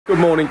Good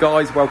morning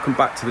guys, welcome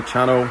back to the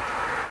channel.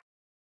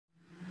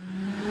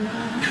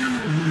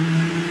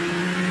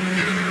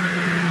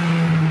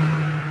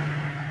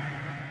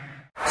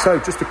 So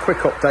just a quick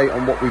update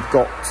on what we've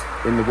got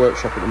in the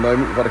workshop at the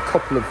moment. We've had a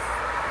couple of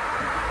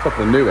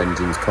new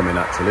engines come in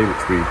actually,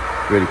 which we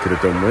really could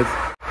have done with.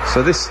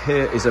 So this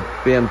here is a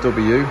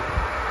BMW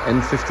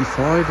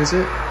N55, is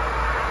it?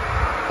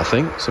 I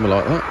think, something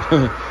like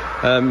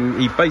that.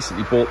 He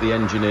basically bought the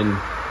engine in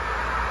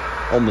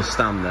on the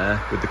stand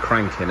there with the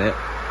crank in it.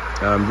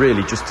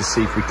 Really just to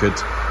see if we could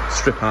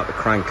strip out the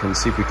crank and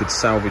see if we could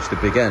salvage the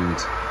big end.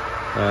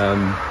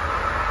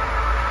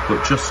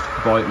 But just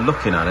by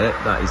looking at it,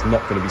 that is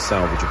not going to be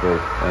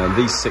salvageable.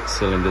 These 6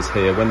 cylinders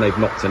here, when they've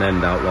knocked an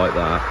end out like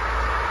that,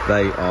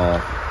 they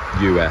are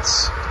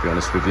US, to be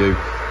honest with you.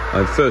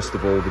 First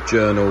of all, the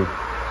journal.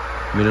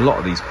 I mean, a lot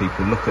of these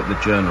people look at the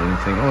journal and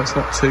think, oh, it's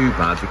not too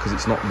bad because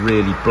it's not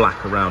really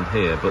black around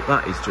here, but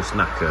that is just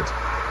knackered.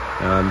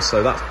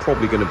 So that's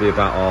probably going to be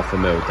about ½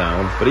 mil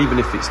down, but even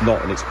if it's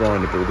not and it's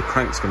grindable, the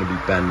crank's going to be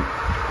bent,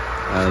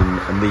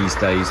 and these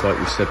days, like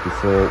we said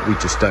before, we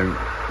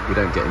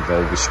don't get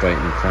involved with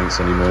straightening cranks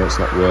anymore. It's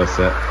not worth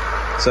it.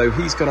 So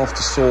he's gone off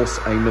to source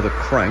another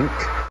crank.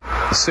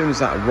 As soon as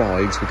that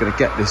arrives, we're going to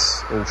get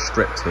this all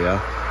stripped here.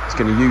 He's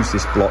going to use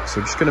this block, so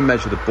we're just going to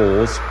measure the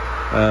bores.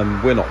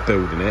 We're not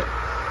building it.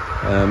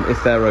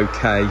 If they're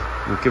okay,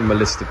 we'll give them a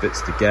list of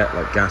bits to get,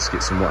 like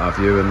gaskets and what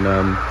have you, and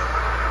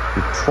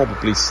we'll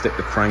probably stick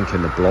the crank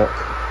in the block,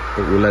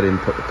 but we'll let him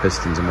put the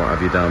pistons and what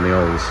have you down the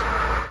holes.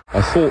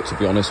 I thought, to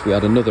be honest, we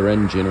had another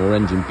engine or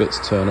engine bits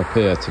turn up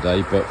here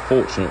today, but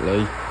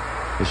fortunately,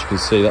 as you can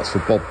see, that's for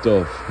Bob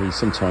Dove. He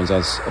sometimes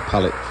has a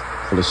pallet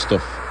full of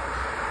stuff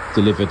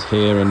delivered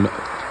here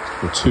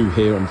or to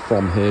here and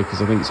from here, because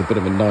I think it's a bit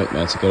of a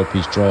nightmare to get up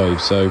his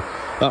drive. So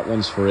that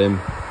one's for him.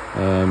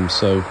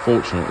 So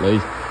fortunately,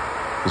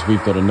 because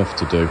we've got enough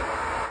to do.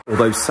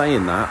 Although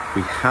saying that,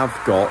 we have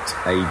got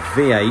a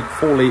V8,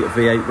 4-litre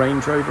V8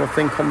 Range Rover, I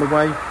think, on the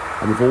way.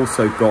 And we've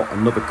also got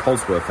another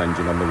Cosworth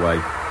engine on the way.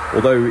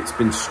 Although it's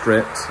been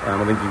stripped,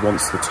 I think he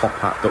wants the top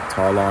hat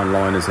ductile iron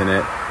liners in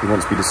it. He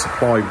wants me to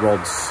supply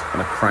rods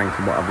and a crank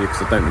and what have you,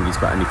 because I don't think he's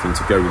got anything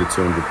to go with the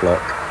 200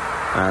 block.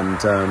 And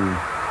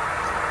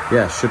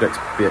yeah, should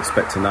be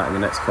expecting that in the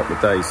next couple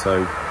of days.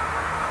 So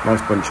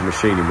nice bunch of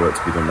machining work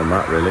to be done on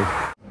that, really.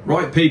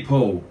 Right,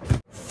 people,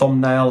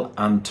 thumbnail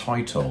and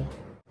title.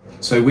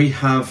 So we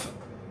have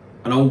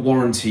an old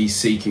warranty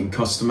seeking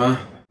customer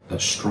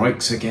that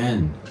strikes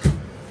again.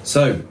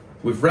 So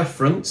with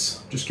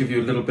reference, just give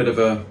you a little bit of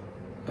a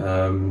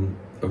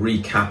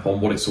recap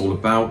on what it's all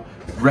about.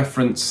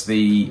 Reference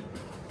a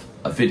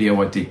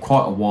video I did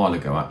quite a while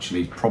ago,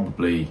 actually,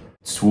 probably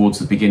towards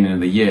the beginning of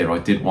the year. I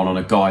did one on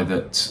a guy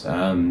that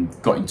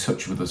got in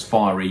touch with us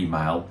via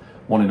email,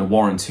 wanting a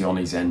warranty on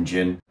his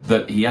engine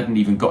that he hadn't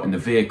even got in the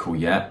vehicle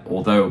yet,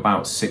 although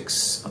I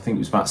think it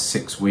was about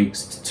 6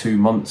 weeks to 2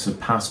 months had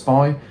passed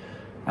by,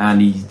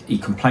 and he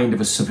complained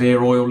of a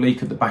severe oil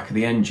leak at the back of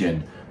the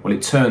engine. Well,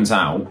 it turns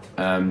out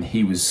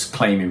he was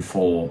claiming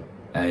for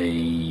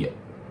a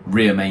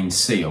rear main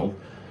seal.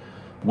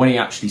 When he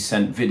actually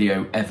sent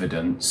video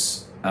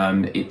evidence,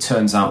 it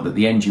turns out that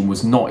the engine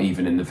was not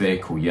even in the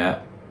vehicle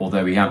yet,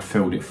 although he had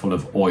filled it full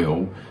of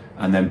oil,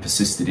 and then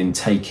persisted in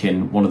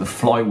taking one of the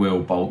flywheel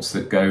bolts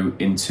that go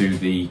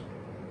into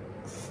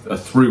a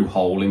through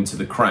hole into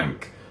the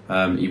crank.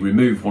 He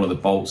removed one of the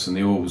bolts and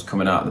the oil was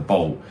coming out of the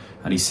bolt,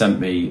 and he sent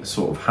me a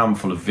sort of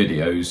handful of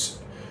videos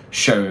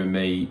showing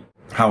me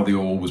how the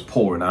oil was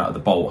pouring out of the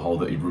bolt hole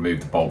that he'd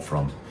removed the bolt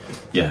from.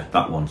 Yeah,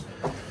 that one.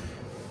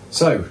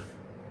 So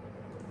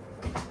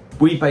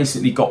we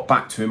basically got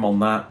back to him on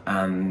that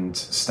and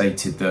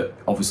stated that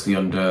obviously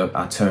under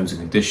our terms and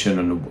condition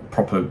and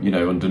proper,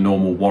 under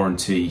normal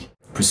warranty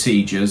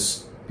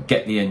procedures,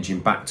 get the engine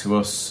back to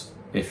us.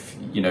 If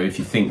you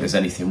think there's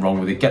anything wrong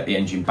with it, get the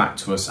engine back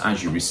to us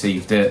as you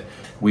received it.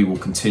 We will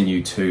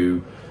continue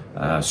to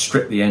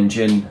strip the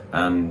engine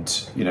and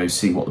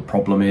see what the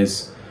problem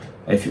is.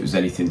 If it was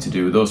anything to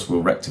do with us,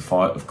 we'll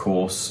rectify it, of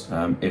course.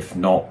 If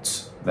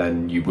not,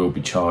 then you will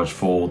be charged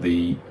for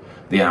the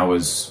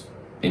hours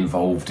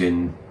involved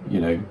in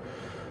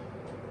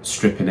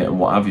stripping it and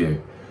what have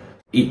you.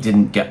 It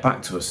didn't get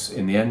back to us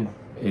in the end.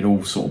 It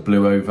all sort of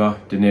blew over,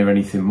 didn't hear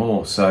anything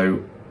more.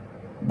 So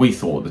we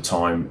thought at the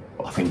time,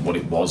 I think what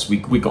it was, we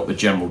got the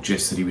general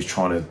gist that he was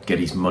trying to get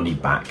his money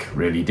back,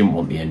 really. He didn't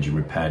want the engine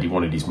repaired, he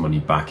wanted his money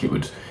back.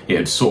 It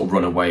had sort of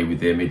run away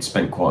with him. He'd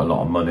spent quite a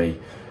lot of money,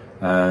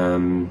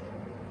 and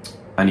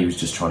he was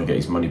just trying to get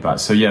his money back.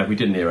 So yeah, we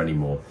didn't hear any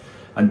more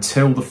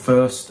until the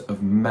 1st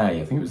of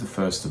May. I think it was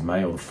the 1st of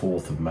May or the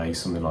 4th of May,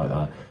 something like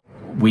that.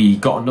 We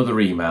got another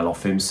email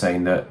off him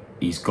saying that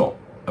he's got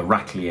a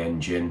rattly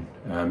engine,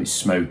 it's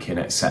smoking,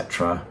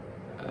 etc.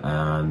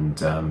 And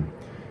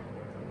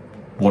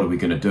what are we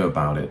going to do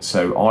about it?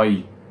 So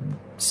I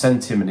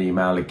sent him an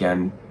email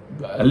again,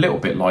 a little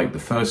bit like the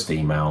first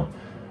email,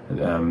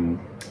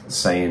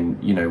 saying,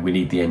 we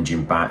need the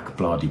engine back,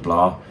 blah de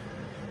blah.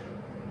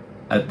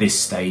 At this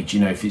stage,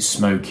 if it's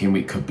smoking,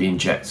 it could be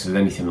injected,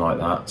 anything like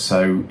that.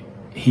 So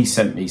he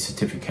sent me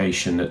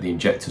certification that the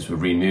injectors were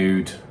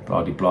renewed,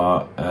 blah blah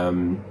blah,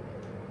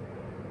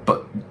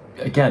 but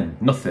again,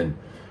 nothing.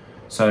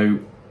 So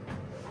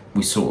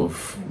we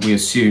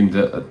assumed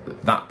that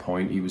at that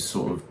point he was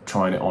sort of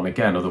trying it on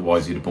again,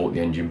 otherwise he'd have bought the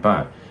engine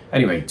back.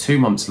 Anyway, 2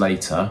 months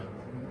later,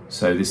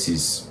 so this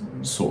is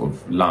sort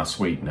of last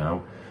week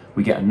now,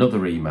 we get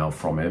another email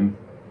from him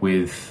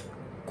with,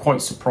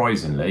 quite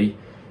surprisingly,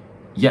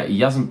 yeah, he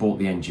hasn't bought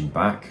the engine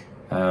back,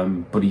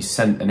 but he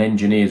sent an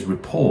engineer's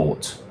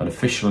report, an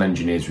official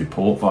engineer's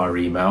report via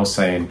email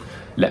saying,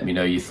 let me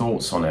know your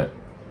thoughts on it.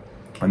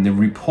 And the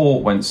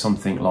report went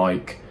something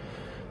like,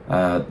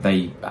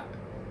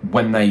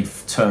 when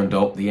they've turned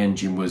up, the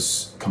engine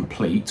was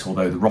complete,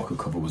 although the rocker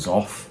cover was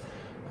off.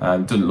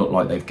 Doesn't look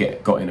like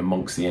they've got in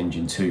amongst the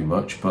engine too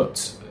much,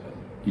 but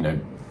you know,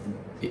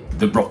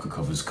 the rocker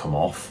cover's come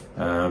off.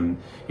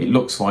 It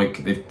looks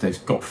like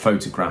they've got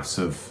photographs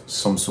of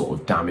some sort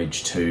of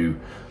damage to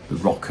the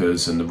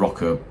rockers and the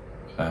rocker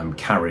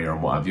carrier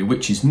and what have you,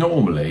 which is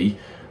normally,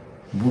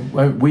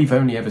 we've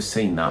only ever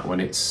seen that when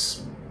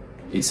it's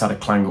had a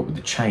clang up with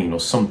the chain or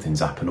something's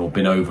happened or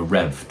been over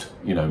revved,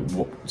 you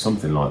know,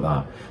 something like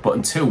that. But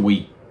until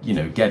we, you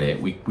know, get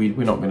it,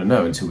 we're not going to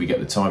know until we get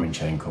the timing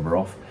chain cover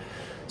off.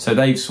 So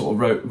they've sort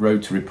of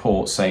wrote a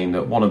report saying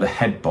that one of the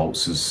head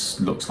bolts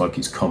looks like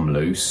it's come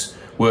loose,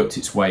 worked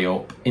its way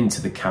up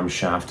into the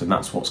camshaft, and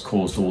that's what's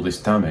caused all this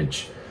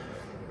damage.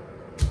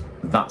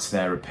 That's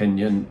their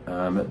opinion.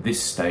 At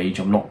this stage,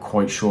 I'm not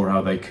quite sure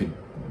how they could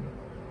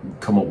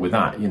come up with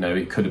that. You know,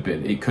 it could have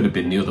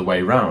been the other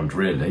way around,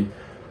 really.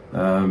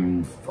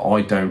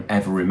 I don't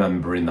ever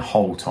remember in the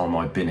whole time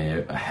I've been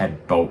here a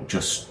head bolt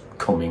just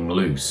coming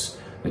loose.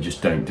 They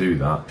just don't do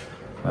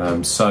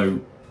that.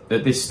 So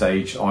at this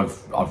stage,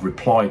 I've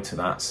replied to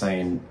that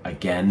saying,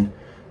 again,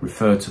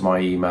 refer to my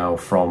email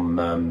from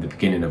the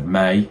beginning of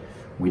May.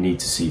 We need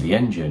to see the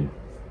engine.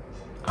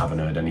 I haven't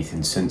heard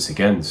anything since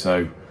again.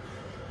 So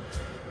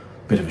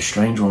bit of a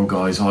strange one,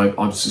 guys.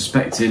 I'm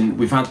suspecting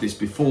we've had this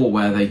before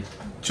where they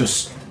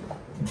just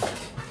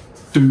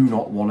do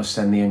not want to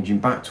send the engine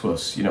back to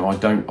us. You know,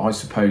 I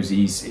suppose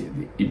it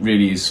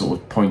really is sort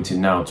of pointing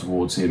now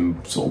towards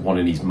him sort of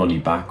wanting his money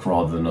back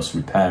rather than us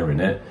repairing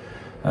it.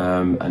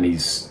 And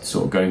he's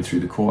sort of going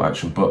through the court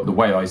action. But the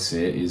way I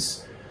see it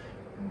is,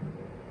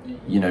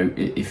 you know,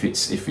 if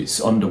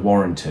it's under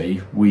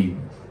warranty, we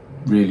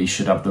really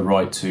should have the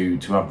right to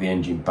have the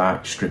engine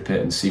back, strip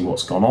it, and see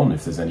what's gone on,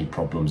 if there's any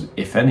problems,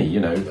 if any,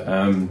 you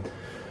know.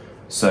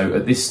 So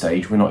at this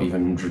stage, we're not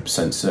even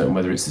 100% certain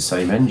whether it's the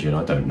same engine.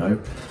 I don't know.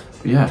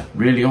 But yeah,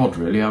 really odd,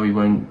 really, how he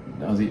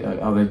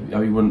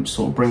wouldn't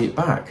sort of bring it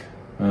back.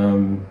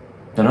 Don't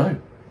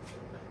know.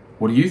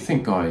 What do you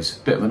think, guys?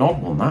 Bit of an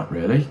odd one, that,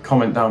 really.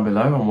 Comment down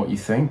below on what you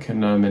think,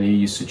 and any of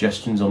your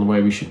suggestions on the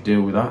way we should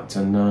deal with that.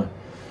 And I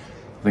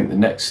think the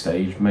next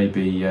stage may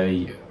be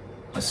a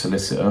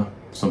solicitor,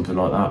 something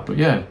like that. But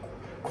yeah,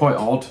 quite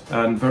odd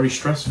and very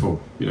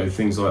stressful, you know,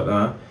 things like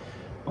that.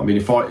 I mean,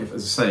 as I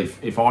say,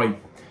 if I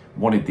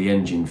wanted the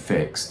engine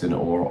fixed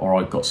or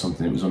I'd got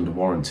something that was under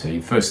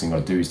warranty, first thing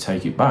I'd do is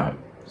take it back.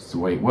 It's the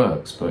way it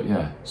works. But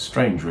yeah,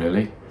 strange,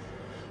 really.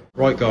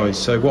 Right, guys,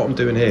 so what I'm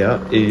doing here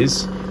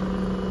is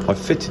I've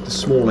fitted the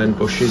small end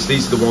bushes.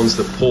 These are the ones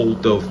that Paul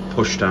Dove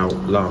pushed out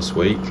last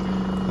week,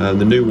 and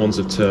the new ones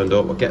have turned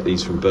up. I get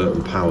these from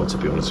Burton Power, to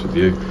be honest with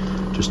you,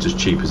 just as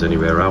cheap as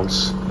anywhere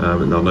else,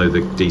 and I know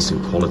they're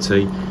decent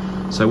quality.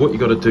 So what you've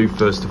got to do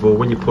first of all,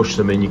 when you push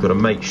them in, you've got to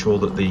make sure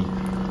that the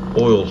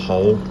oil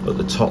hole at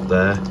the top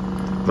there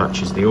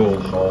matches the oil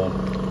hole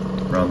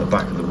around the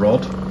back of the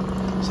rod.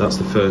 So that's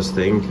the first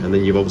thing, and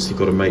then you've obviously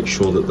got to make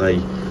sure that they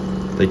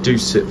do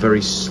sit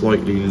very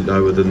slightly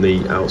lower than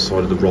the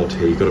outside of the rod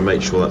here. You've got to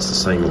make sure that's the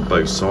same on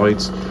both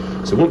sides.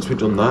 So once we've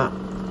done that,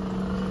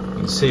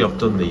 you can see I've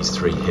done these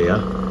three here.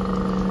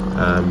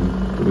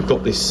 We've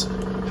got this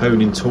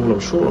honing tool. I'm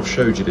sure I've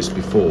showed you this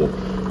before.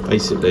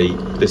 Basically,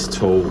 this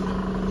tool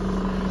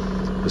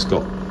has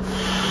got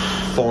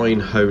fine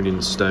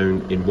honing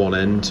stone in one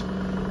end.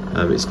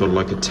 It's got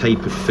like a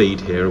tapered feed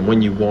here, and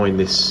when you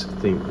wind this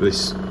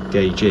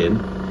gauge in,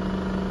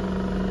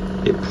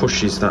 it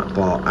pushes that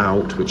bar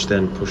out, which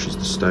then pushes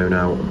the stone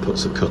out and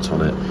puts a cut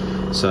on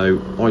it. So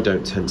I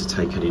don't tend to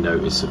take any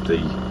notice of the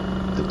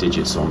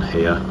digits on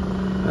here.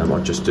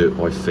 I just do it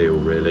by feel,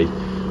 really.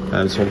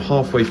 So I'm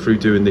halfway through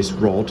doing this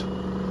rod.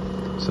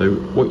 So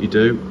what you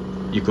do,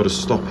 you've got to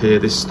stop here.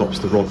 This stops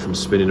the rod from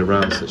spinning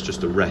around, so it's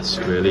just a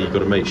rest, really. You've got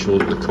to make sure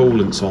that the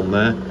coolant's on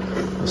there.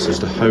 That's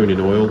just a honing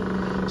oil.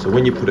 So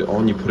when you put it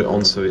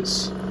on so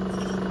it's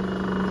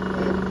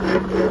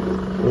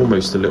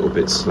almost a little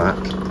bit slack.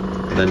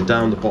 And then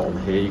down the bottom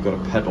here, you've got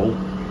a pedal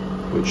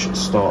which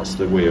starts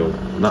the wheel,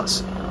 and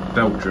that's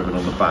belt driven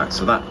on the back.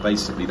 So that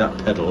basically, that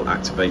pedal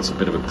activates a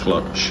bit of a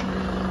clutch,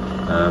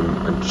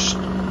 and just,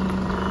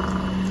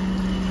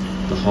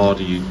 the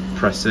harder you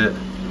press it,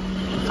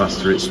 the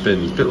faster it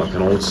spins. A bit like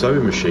an old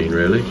sewing machine,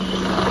 really.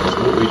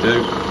 So what we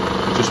do,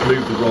 we just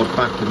move the rod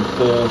back and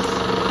forth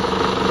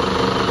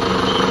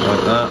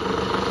like that.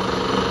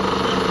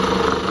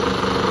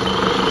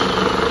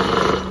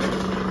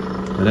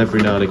 And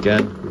every now and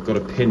again, we've got a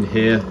pin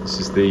here. This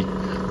is the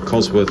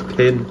cosworth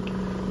pin.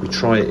 We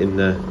try it in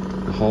the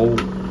hole,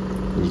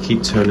 and you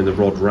keep turning the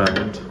rod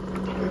round.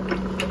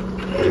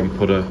 And we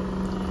put a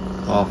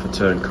half a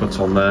turn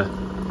cut on there.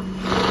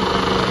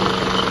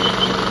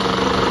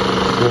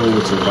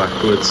 Forwards and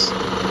backwards,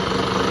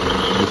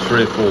 maybe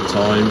 3 or 4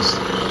 times,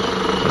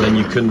 and then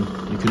you can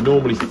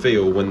normally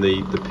feel when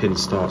the pin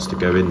starts to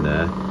go in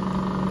there.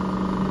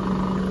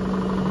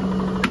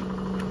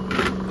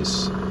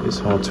 It's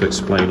hard to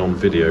explain on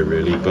video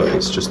really, but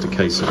it's just a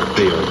case of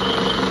feel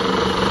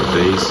of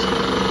these.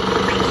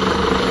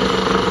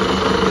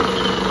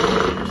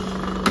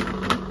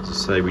 As I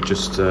say, we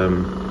just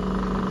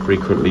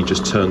frequently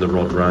just turn the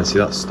rod around. See,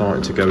 that's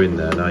starting to go in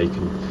there now.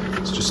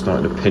 It's just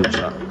starting to pinch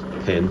that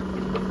pin.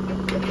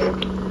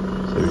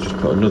 So we just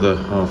put another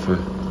half a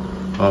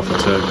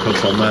turn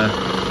cut on there.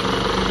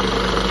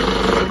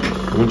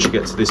 And once you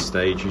get to this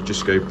stage, you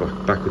just go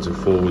backwards and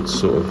forwards,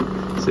 sort of.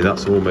 See,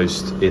 that's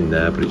almost in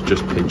there, but it's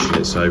just pinching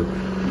it. So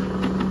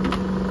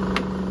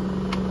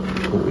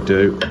what we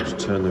do is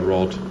turn the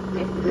rod,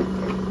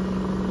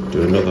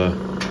 do another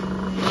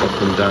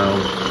up and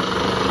down a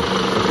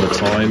couple of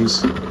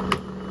times.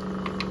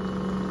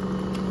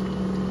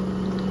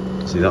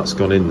 See, that's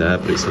gone in there,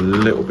 but it's a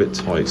little bit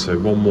tight. So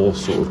one more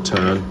sort of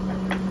turn.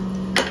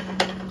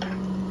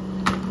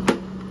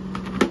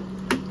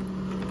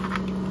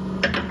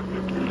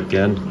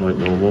 Again, like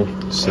normal.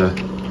 It's a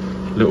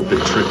little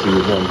bit tricky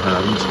with one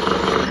hand.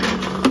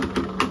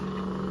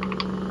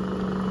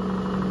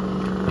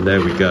 And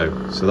there we go.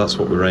 So that's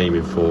what we're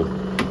aiming for.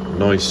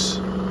 Nice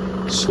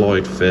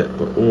slide fit,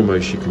 but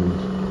almost you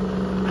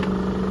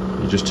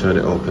just turn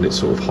it up and it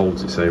sort of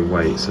holds its own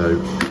weight. So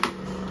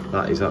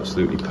that is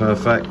absolutely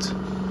perfect.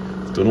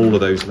 I've done all of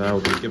those now.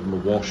 We're going to give them a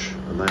wash,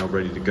 and they are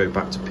ready to go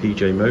back to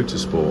PJ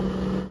Motorsport.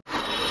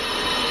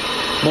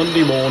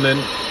 Monday morning,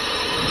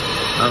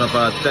 and I've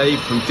had Dave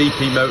from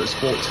DP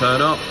Motorsport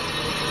turn up,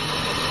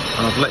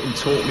 and I've let him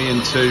talk me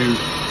into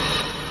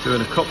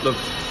doing a couple of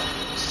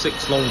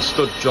 6 long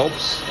stud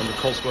jobs on the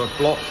cosworth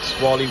blocks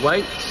while he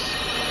waits.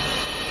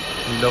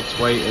 He loves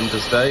waiting,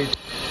 does Dave.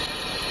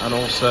 And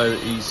also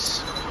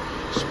he's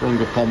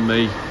sprung upon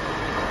me,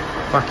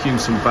 vacuumed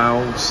some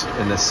valves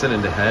in the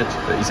cylinder head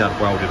that he's had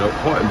welded up.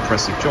 Quite an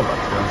impressive job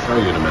actually, I'll show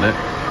you in a minute.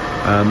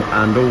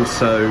 And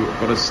also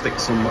got to stick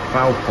some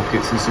valve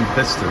pockets and some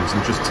pistons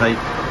and just take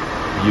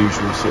the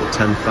usual sort of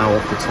 10th thou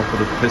off the top of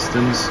the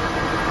pistons.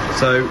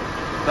 So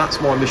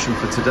that's my mission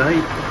for today.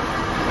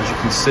 As you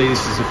can see,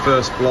 this is the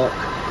first block.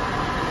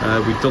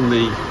 We've done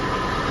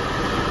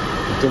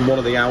one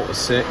of the outer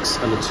 6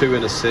 and the 2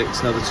 inner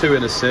 6. Now the 2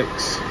 inner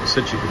 6, I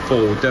said to you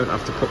before, we don't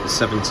have to put the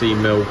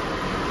 17mm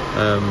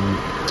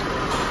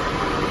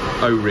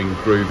O-ring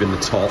groove in the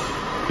top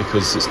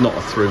because it's not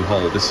a through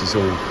hole. This is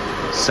all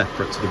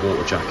separate to the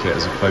water jacket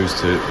as opposed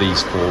to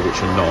these 4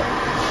 which are not.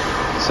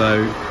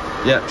 So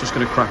yeah, just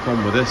going to crack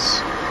on with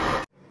this.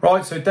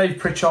 Right, so Dave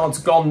Pritchard's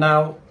gone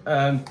now,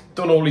 done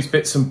all his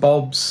bits and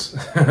bobs.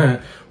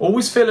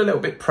 Always feel a little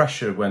bit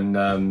pressured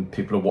when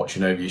people are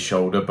watching over your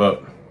shoulder,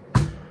 but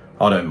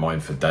I don't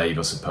mind for Dave,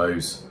 I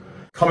suppose.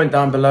 Comment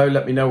down below,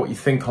 let me know what you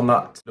think on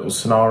that little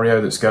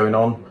scenario that's going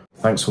on.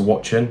 Thanks for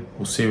watching.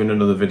 We'll see you in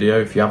another video.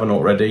 If you haven't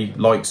already,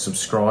 like,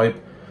 subscribe,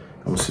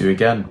 and we'll see you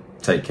again.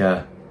 Take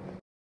care.